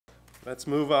Let's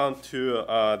move on to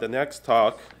the next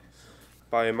talk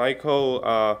by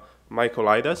Michaelides.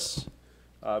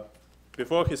 Uh,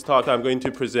 Before his talk, I'm going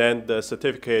to present the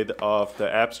certificate of the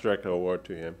abstract award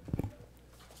to him.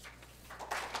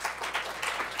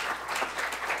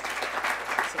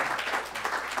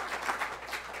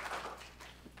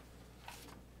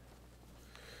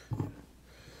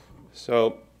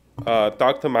 So,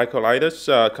 Dr.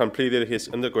 Michaelides completed his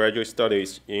undergraduate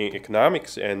studies in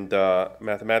economics and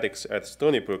mathematics at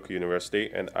Stony Brook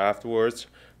University, and afterwards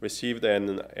received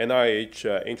an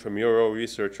NIH Intramural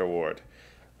Research Award.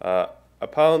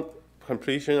 Upon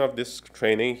completion of this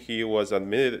training, he was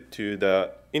admitted to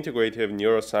the Integrative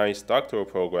Neuroscience doctoral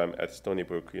program at Stony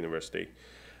Brook University.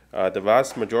 The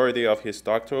vast majority of his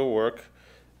doctoral work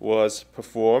was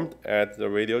performed at the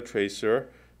radio tracer,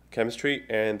 chemistry,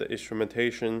 and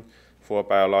instrumentation for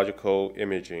biological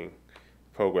imaging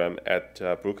program at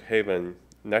Brookhaven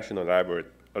National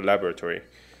Laboratory.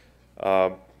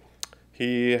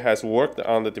 He has worked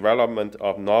on the development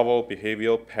of novel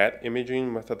behavioral PET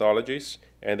imaging methodologies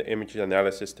and image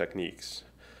analysis techniques.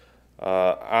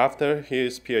 After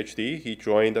his PhD, he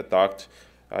joined Dr.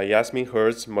 Yasmin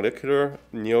Hurd's molecular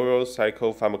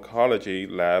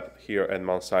neuropsychopharmacology lab here at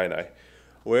Mount Sinai,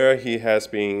 where he has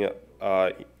been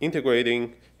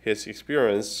integrating his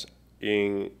experience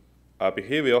in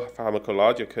behavioral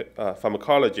pharmacology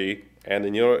and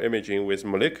neuroimaging with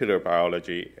molecular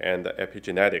biology and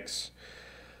epigenetics.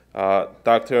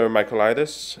 Dr.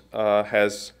 Michaelides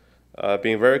has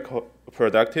been very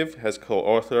productive, has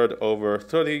co-authored over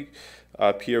 30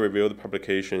 peer-reviewed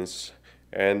publications,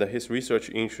 and his research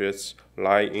interests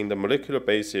lie in the molecular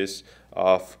basis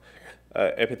of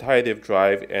appetitive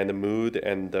drive and mood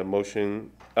and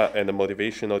motion and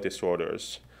motivational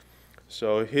disorders.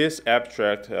 So his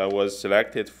abstract was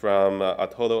selected from a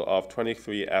total of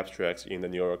 23 abstracts in the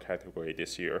neuro category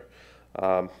this year.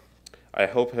 I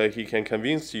hope he can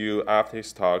convince you after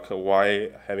his talk why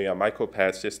having a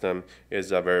microPET system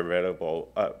is a very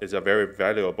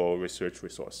valuable research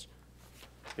resource.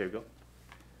 Here you go.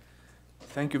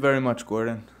 Thank you very much,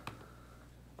 Gordon.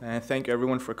 And thank you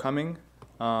everyone for coming.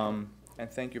 And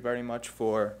thank you very much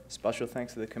for, special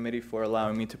thanks to the committee for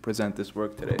allowing me to present this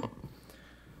work today.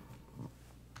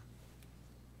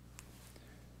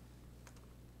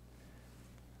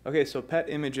 Okay, so PET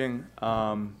imaging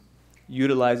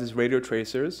utilizes radio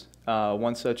tracers.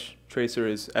 One such tracer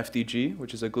is FDG,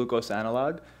 which is a glucose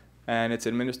analog, and it's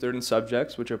administered in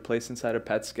subjects which are placed inside a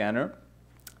PET scanner.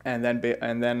 And then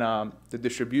the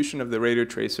distribution of the radio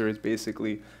tracer is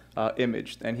basically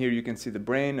imaged. And here you can see the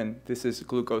brain, and this is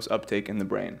glucose uptake in the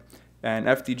brain. And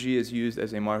FDG is used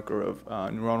as a marker of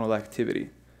neuronal activity.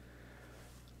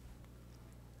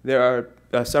 There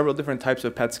are several different types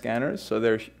of PET scanners. So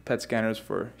there are PET scanners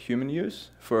for human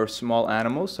use, for small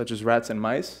animals, such as rats and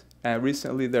mice. And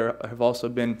recently there have also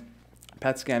been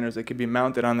PET scanners that can be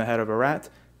mounted on the head of a rat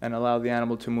and allow the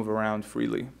animal to move around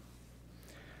freely.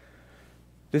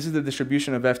 This is the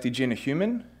distribution of FDG in a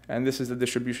human, and this is the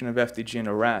distribution of FDG in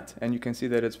a rat. And you can see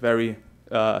that it's very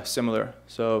similar.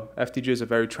 So FDG is a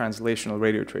very translational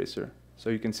radio tracer. So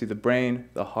you can see the brain,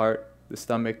 the heart, the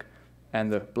stomach,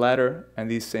 and the bladder,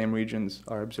 and these same regions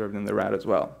are observed in the rat as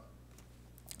well.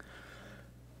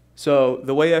 So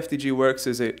the way FDG works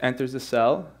is it enters the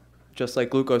cell, just like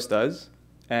glucose does,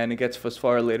 and it gets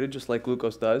phosphorylated just like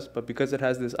glucose does, but because it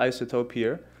has this isotope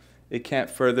here, it can't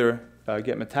further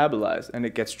get metabolized, and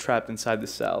it gets trapped inside the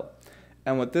cell.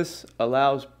 And what this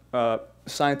allows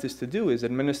scientists to do is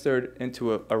administer it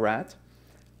into a rat,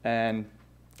 and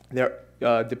they're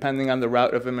depending on the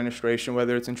route of administration,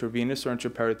 whether it's intravenous or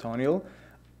intraperitoneal,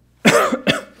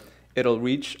 it'll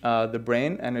reach the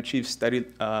brain and achieve steady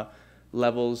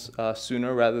levels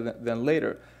sooner rather than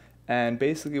later. And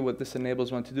basically what this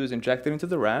enables one to do is inject it into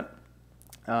the rat,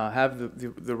 have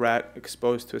the rat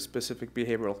exposed to a specific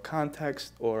behavioral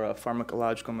context or a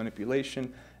pharmacological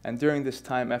manipulation, and during this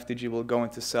time FDG will go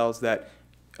into cells that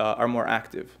are more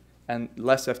active, and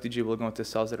less FDG will go into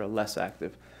cells that are less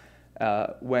active.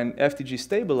 When FDG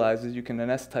stabilizes, you can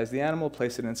anesthetize the animal,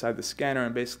 place it inside the scanner,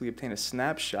 and basically obtain a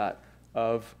snapshot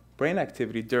of brain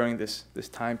activity during this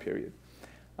time period.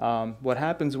 What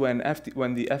happens when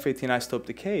the F18 isotope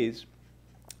decays,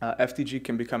 FDG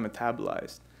can become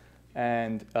metabolized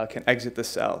and can exit the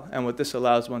cell. And what this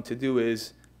allows one to do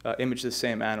is image the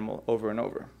same animal over and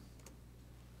over.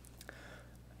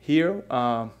 Here,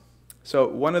 so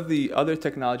one of the other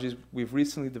technologies we've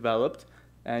recently developed,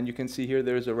 and you can see here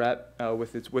there's a rat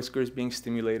with its whiskers being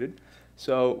stimulated.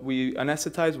 So we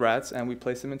anesthetize rats and we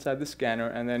place them inside the scanner,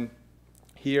 and then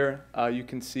here you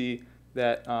can see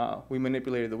that we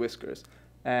manipulated the whiskers.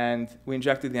 and we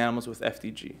injected the animals with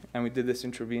FDG, and we did this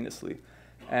intravenously.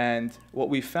 And what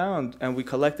we found, and we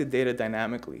collected data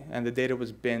dynamically, and the data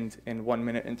was binned in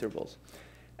 1-minute intervals.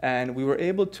 And we were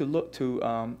able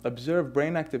to observe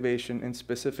brain activation in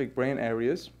specific brain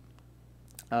areas,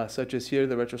 such as here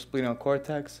the retrosplenial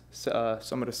cortex,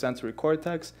 some of the sensory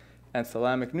cortex, and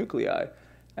thalamic nuclei.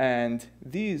 And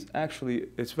these actually,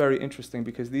 it's very interesting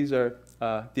because these are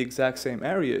the exact same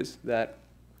areas that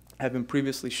have been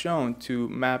previously shown to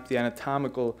map the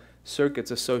anatomical circuits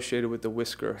associated with the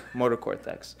whisker motor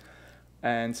cortex.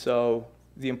 And so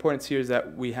the importance here is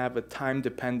that we have a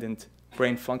time-dependent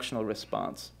brain functional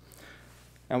response.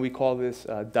 And we call this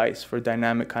DICE, for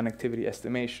dynamic connectivity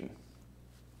estimation.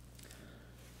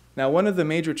 Now, one of the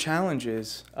major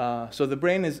challenges, so the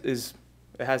brain it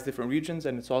has different regions,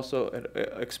 and it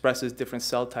expresses different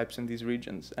cell types in these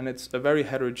regions. And it's a very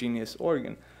heterogeneous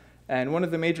organ. And one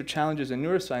of the major challenges in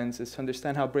neuroscience is to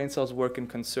understand how brain cells work in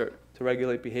concert to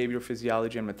regulate behavior,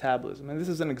 physiology, and metabolism. And this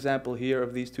is an example here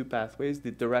of these two pathways,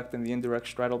 the direct and the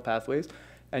indirect striatal pathways.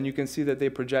 And you can see that they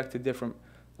project to different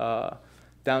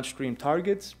downstream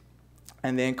targets,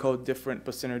 and they encode different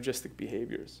synergistic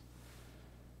behaviors.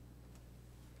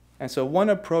 And so one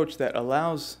approach that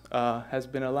has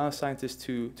been allowed scientists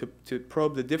to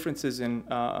probe the differences in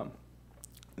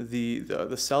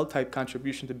the cell type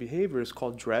contribution to behavior is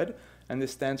called DREAD, and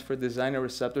this stands for Designer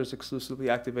Receptors Exclusively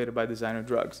Activated by Designer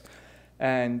Drugs.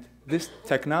 And this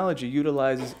technology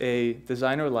utilizes a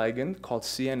designer ligand called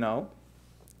CNO,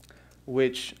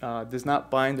 which does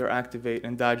not bind or activate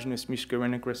endogenous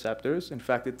muscarinic receptors. In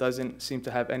fact, it doesn't seem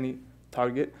to have any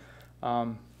target.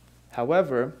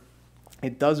 However,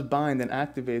 it does bind and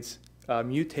activates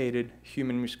mutated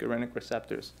human muscarinic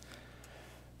receptors.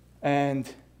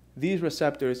 And these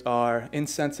receptors are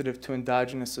insensitive to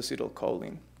endogenous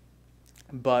acetylcholine,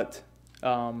 but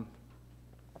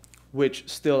which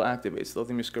still activates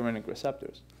the muscarinic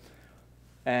receptors.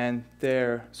 And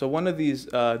so one of these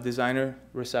designer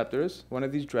receptors, one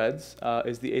of these DREADs,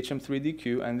 is the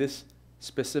HM3DQ, and this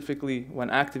specifically,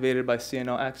 when activated by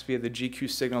CNO, acts via the GQ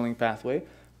signaling pathway.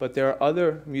 But there are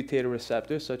other mutated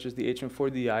receptors, such as the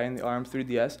HM4DI and the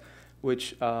RM3DS,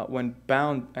 which, when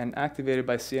bound and activated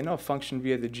by CNO, function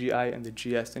via the GI and the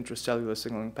GS intracellular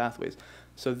signaling pathways.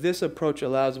 So this approach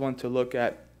allows one to look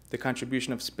at the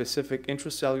contribution of specific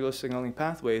intracellular signaling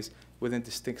pathways within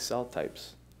distinct cell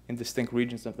types in distinct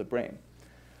regions of the brain.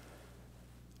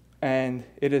 And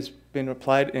it has been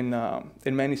applied in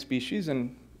many species,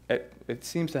 and it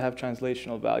seems to have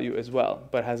translational value as well,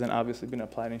 but hasn't obviously been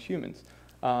applied in humans.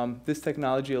 This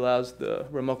technology allows the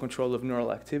remote control of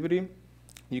neural activity.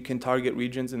 You can target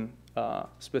regions in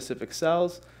specific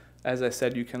cells. As I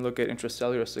said, you can look at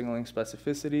intracellular signaling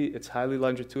specificity. It's highly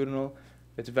longitudinal.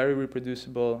 It's very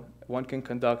reproducible. One can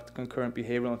conduct concurrent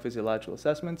behavioral and physiological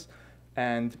assessments,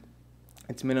 and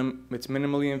it's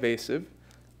minimally invasive.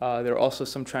 There are also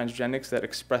some transgenics that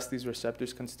express these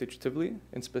receptors constitutively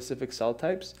in specific cell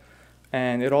types.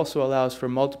 And it also allows for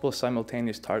multiple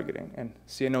simultaneous targeting, and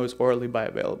CNO is orally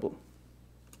bioavailable.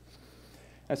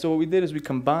 And so what we did is we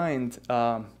combined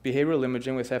behavioral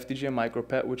imaging with FDG and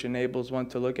microPET, which enables one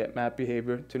to look at map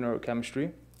behavior to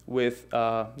neurochemistry, with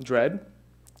DREAD,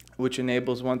 which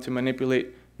enables one to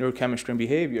manipulate neurochemistry and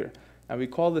behavior. And we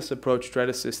call this approach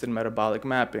DREAD-assisted metabolic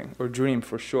mapping, or DREAM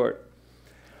for short.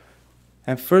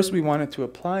 And first we wanted to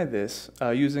apply this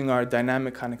using our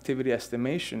dynamic connectivity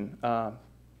estimation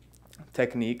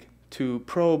technique to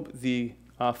probe the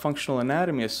functional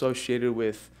anatomy associated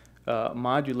with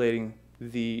modulating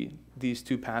these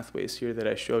two pathways here that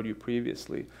I showed you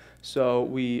previously. So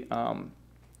we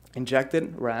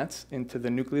injected rats into the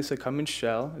nucleus accumbens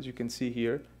shell, as you can see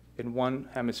here, in one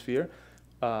hemisphere,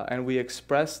 and we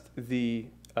expressed the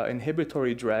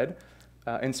inhibitory DREAD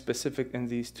in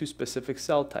these two specific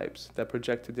cell types that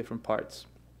project to different parts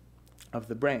of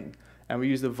the brain. And we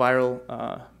used a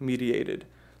viral mediated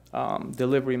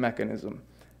delivery mechanism.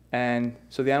 And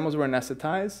so the animals were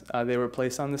anesthetized, they were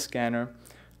placed on the scanner,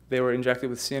 they were injected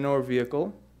with CNO or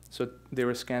vehicle, so they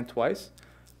were scanned twice,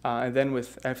 and then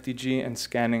with FDG and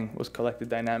scanning was collected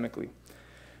dynamically.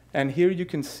 And here you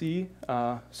can see,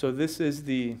 so this is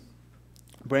the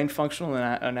brain functional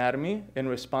anatomy in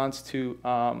response to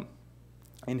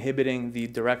inhibiting the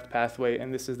direct pathway,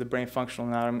 and this is the brain functional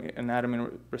anatomy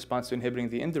in response to inhibiting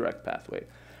the indirect pathway.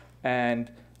 And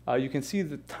you can see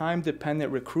the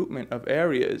time-dependent recruitment of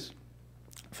areas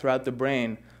throughout the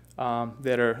brain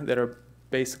that are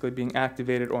basically being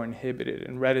activated or inhibited.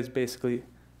 And red is basically,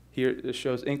 here it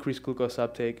shows increased glucose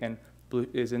uptake, and blue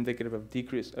is indicative of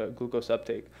decreased glucose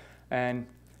uptake. And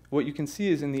what you can see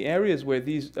is in the areas where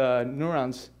these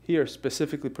neurons here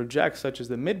specifically project, such as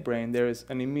the midbrain, there is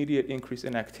an immediate increase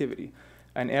in activity.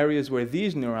 And areas where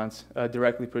these neurons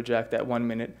directly project at 1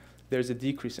 minute, there's a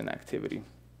decrease in activity.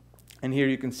 And here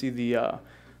you can see the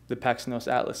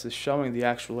Paxnos atlas is showing the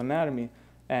actual anatomy.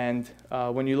 And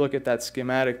when you look at that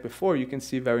schematic before, you can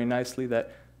see very nicely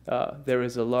that there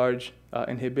is a large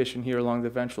inhibition here along the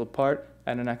ventral part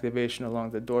and an activation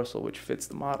along the dorsal, which fits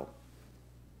the model.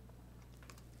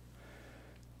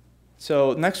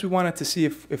 So next we wanted to see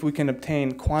if we can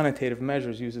obtain quantitative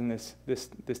measures using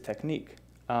this technique.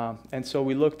 And so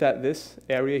we looked at this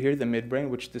area here, the midbrain,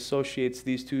 which dissociates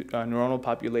these two neuronal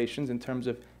populations in terms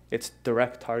of its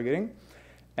direct targeting.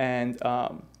 And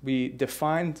we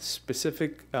defined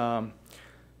specific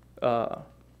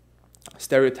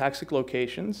stereotaxic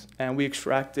locations, and we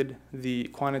extracted the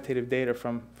quantitative data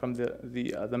from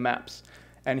the maps.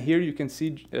 And here you can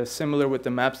see, similar with the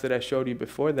maps that I showed you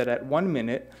before, that at 1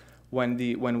 minute, when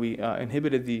we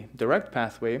inhibited the direct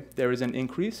pathway, there is an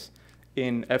increase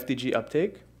in FDG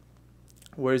uptake,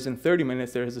 whereas in 30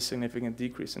 minutes there is a significant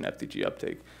decrease in FDG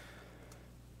uptake.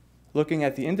 Looking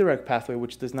at the indirect pathway,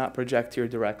 which does not project here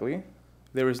directly,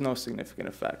 there is no significant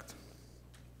effect.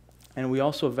 And we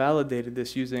also validated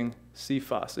this using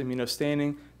CFOS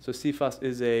immunostaining. So CFOS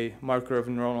is a marker of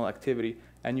neuronal activity,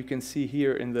 and you can see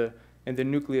here in the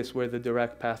nucleus where the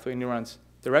direct pathway neurons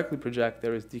directly project,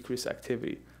 there is decreased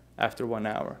activity after 1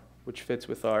 hour, which fits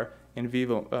with our in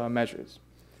vivo measures.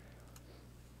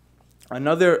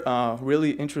 Another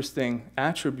really interesting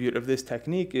attribute of this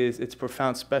technique is its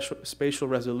profound spatial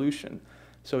resolution.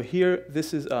 So here,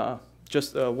 this is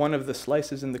just one of the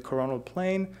slices in the coronal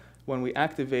plane. When we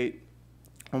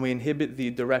inhibit the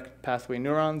direct pathway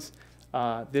neurons,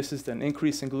 this is an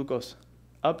increase in glucose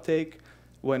uptake.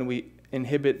 When we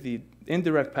inhibit the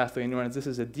indirect pathway neurons, this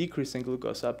is a decrease in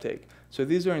glucose uptake. So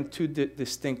these are in two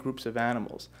distinct groups of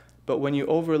animals. But when you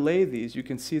overlay these, you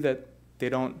can see that they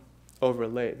don't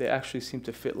overlay. They actually seem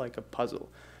to fit like a puzzle.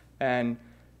 And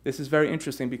this is very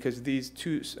interesting because these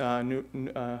two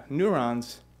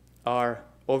neurons are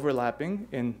overlapping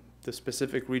in the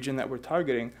specific region that we're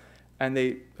targeting, and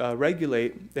they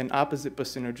regulate in opposite but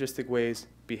synergistic ways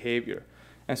behavior.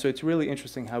 And so it's really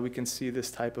interesting how we can see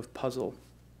this type of puzzle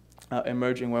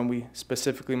emerging when we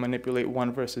specifically manipulate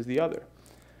one versus the other.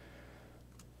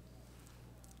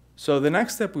 So the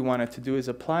next step we wanted to do is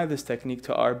apply this technique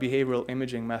to our behavioral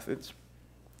imaging methods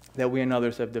that we and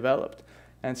others have developed.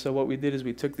 And so what we did is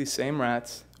we took these same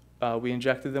rats, we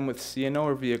injected them with CNO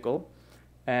or vehicle,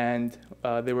 and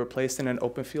they were placed in an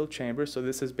open field chamber. So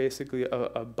this is basically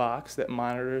a box that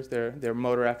monitors their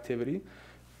motor activity.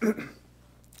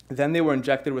 Then they were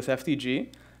injected with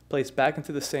FDG, placed back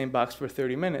into the same box for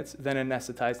 30 minutes, then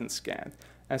anesthetized and scanned.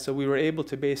 And so we were able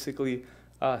to basically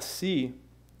see,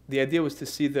 the idea was to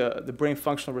see the brain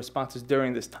functional responses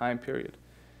during this time period.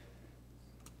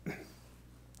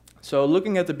 So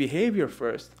looking at the behavior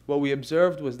first, what we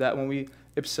observed was that when we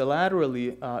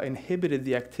ipsilaterally inhibited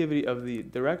the activity of the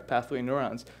direct pathway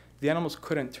neurons, the animals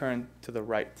couldn't turn to the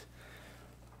right.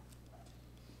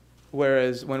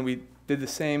 Whereas when we did the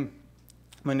same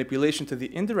manipulation to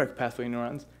the indirect pathway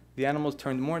neurons, the animals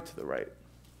turned more to the right.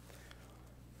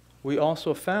 We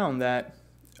also found that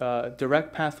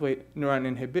direct pathway neuron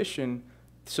inhibition,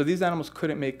 so these animals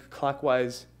couldn't make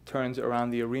clockwise turns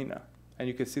around the arena. And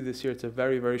you can see this here, it's a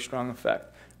very, very strong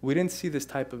effect. We didn't see this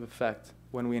type of effect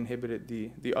when we inhibited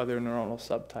the other neuronal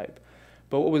subtype.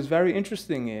 But what was very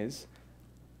interesting is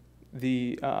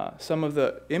some of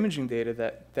the imaging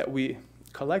data that we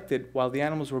collected while the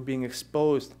animals were being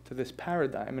exposed to this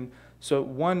paradigm. And so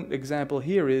one example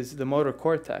here is the motor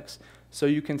cortex. So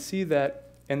you can see that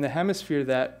in the hemisphere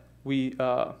that we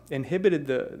inhibited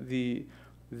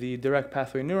the direct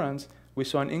pathway neurons, we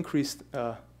saw an increased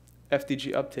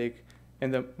FDG uptake in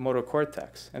the motor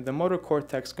cortex. And the motor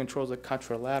cortex controls the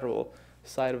contralateral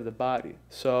side of the body.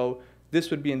 So this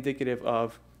would be indicative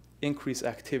of increased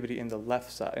activity in the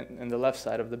left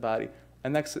side of the body.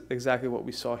 And that's exactly what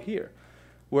we saw here.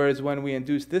 Whereas when we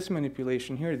induced this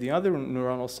manipulation here, the other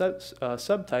neuronal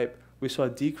subtype, we saw a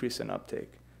decrease in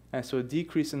uptake. And so a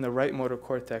decrease in the right motor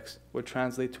cortex would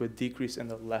translate to a decrease in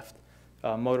the left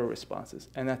motor responses.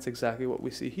 And that's exactly what we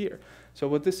see here. So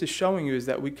what this is showing you is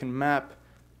that we can map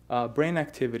brain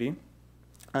activity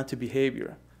onto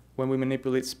behavior when we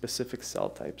manipulate specific cell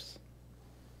types.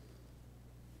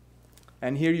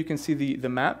 And here you can see the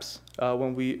maps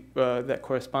that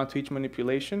correspond to each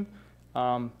manipulation.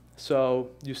 So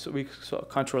we saw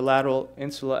contralateral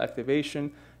insula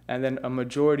activation, and then a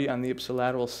majority on the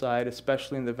ipsilateral side,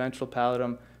 especially in the ventral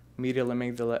pallidum, medial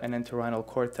amygdala, and entorhinal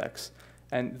cortex.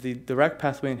 And the direct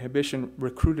pathway inhibition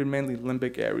recruited mainly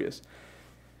limbic areas.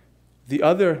 The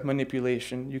other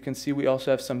manipulation, you can see we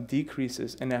also have some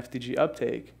decreases in FDG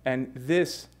uptake, and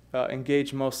this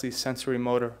engaged mostly sensory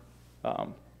motor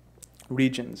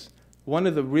regions. One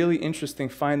of the really interesting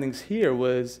findings here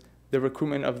was the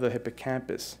recruitment of the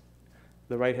hippocampus,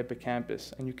 the right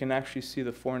hippocampus, and you can actually see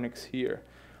the fornix here.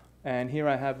 And here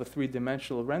I have a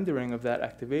three-dimensional rendering of that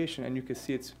activation, and you can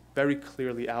see it's very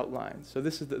clearly outlined. So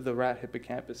this is the rat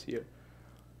hippocampus here.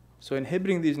 So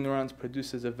inhibiting these neurons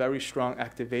produces a very strong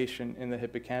activation in the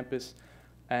hippocampus,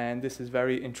 and this is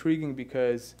very intriguing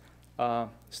because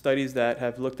studies that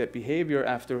have looked at behavior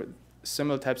after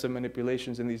similar types of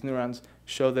manipulations in these neurons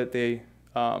show that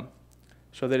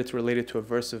it's related to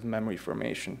aversive memory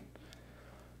formation.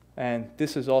 And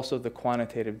this is also the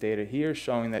quantitative data here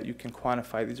showing that you can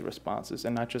quantify these responses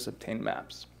and not just obtain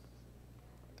maps.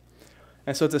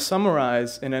 And so to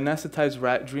summarize, an anesthetized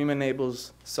rat, DREAM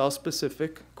enables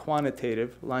cell-specific,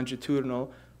 quantitative,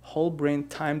 longitudinal, whole brain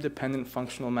time-dependent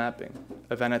functional mapping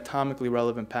of anatomically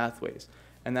relevant pathways.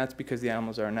 And that's because the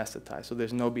animals are anesthetized, so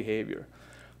there's no behavior.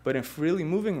 But in freely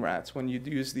moving rats, when you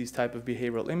use these type of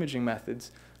behavioral imaging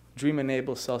methods, DREAM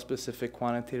enables cell-specific,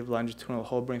 quantitative, longitudinal,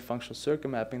 whole brain functional circuit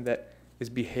mapping that is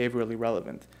behaviorally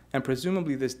relevant. And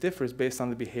presumably this differs based on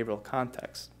the behavioral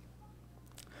context.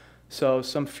 So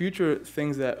some future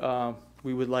things that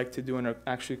we would like to do and are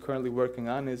actually currently working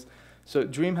on is, so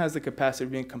DREAM has the capacity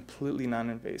of being completely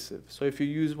non-invasive. So if you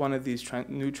use one of these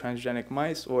new transgenic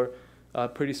mice, or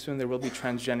pretty soon there will be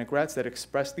transgenic rats that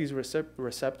express these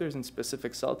receptors in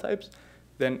specific cell types,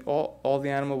 then all the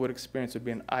animal would experience would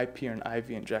be an IP or an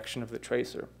IV injection of the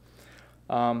tracer.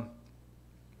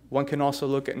 One can also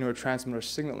look at neurotransmitter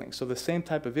signaling. So the same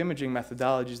type of imaging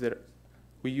methodologies that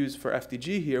we use for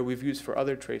FDG here, we've used for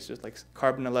other tracers like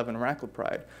carbon-11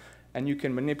 raclopride. And you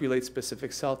can manipulate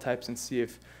specific cell types and see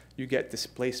if you get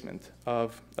displacement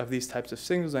of these types of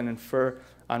signals and infer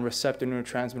on receptor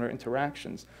neurotransmitter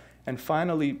interactions. And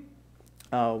finally,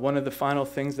 one of the final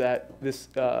things that this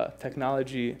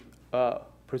technology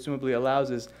presumably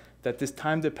allows is that this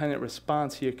time-dependent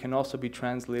response here can also be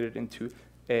translated into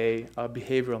a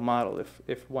behavioral model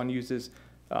if one uses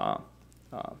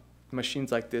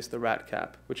machines like this, the rat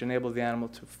cap, which enable the animal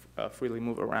to freely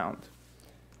move around.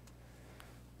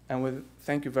 And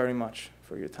thank you very much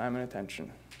for your time and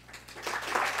attention.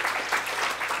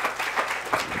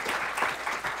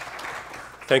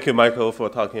 Thank you, Michael, for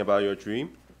talking about your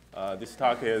dream. This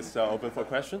talk is open for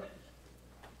question.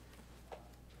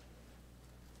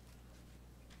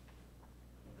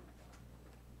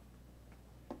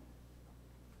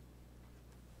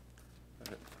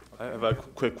 I have a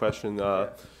quick question.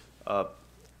 Do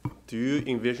you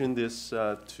envision this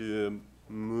to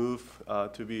move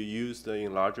to be used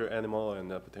in larger animal and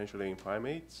potentially in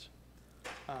primates?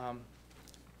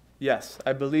 Yes,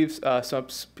 I believe some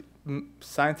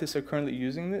scientists are currently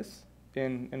using this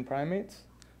in primates,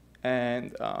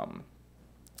 and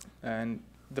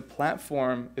the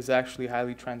platform is actually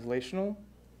highly translational.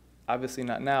 Obviously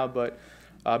not now, but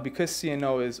because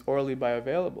CNO is orally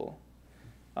bioavailable,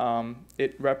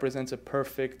 it represents a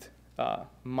perfect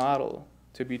model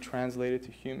to be translated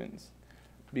to humans.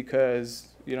 Because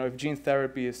if gene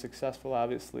therapy is successful,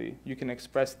 obviously, you can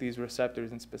express these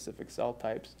receptors in specific cell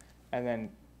types, and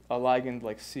then a ligand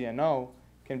like CNO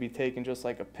can be taken just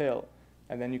like a pill,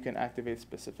 and then you can activate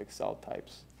specific cell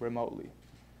types remotely.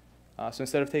 So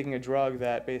instead of taking a drug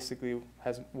that basically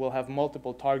will have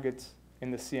multiple targets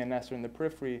in the CNS or in the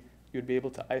periphery, you'd be able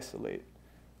to isolate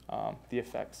the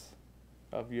effects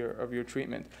of your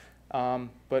treatment.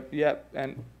 But yeah,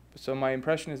 and so my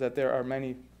impression is that there are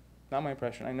many, not my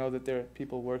impression, I know that there are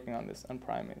people working on this on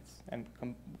primates and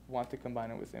want to combine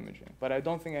it with imaging. But I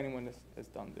don't think anyone has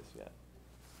done this yet.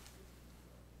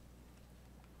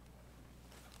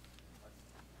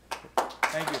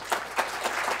 Thank you.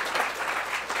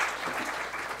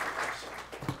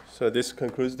 So this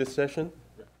concludes this session.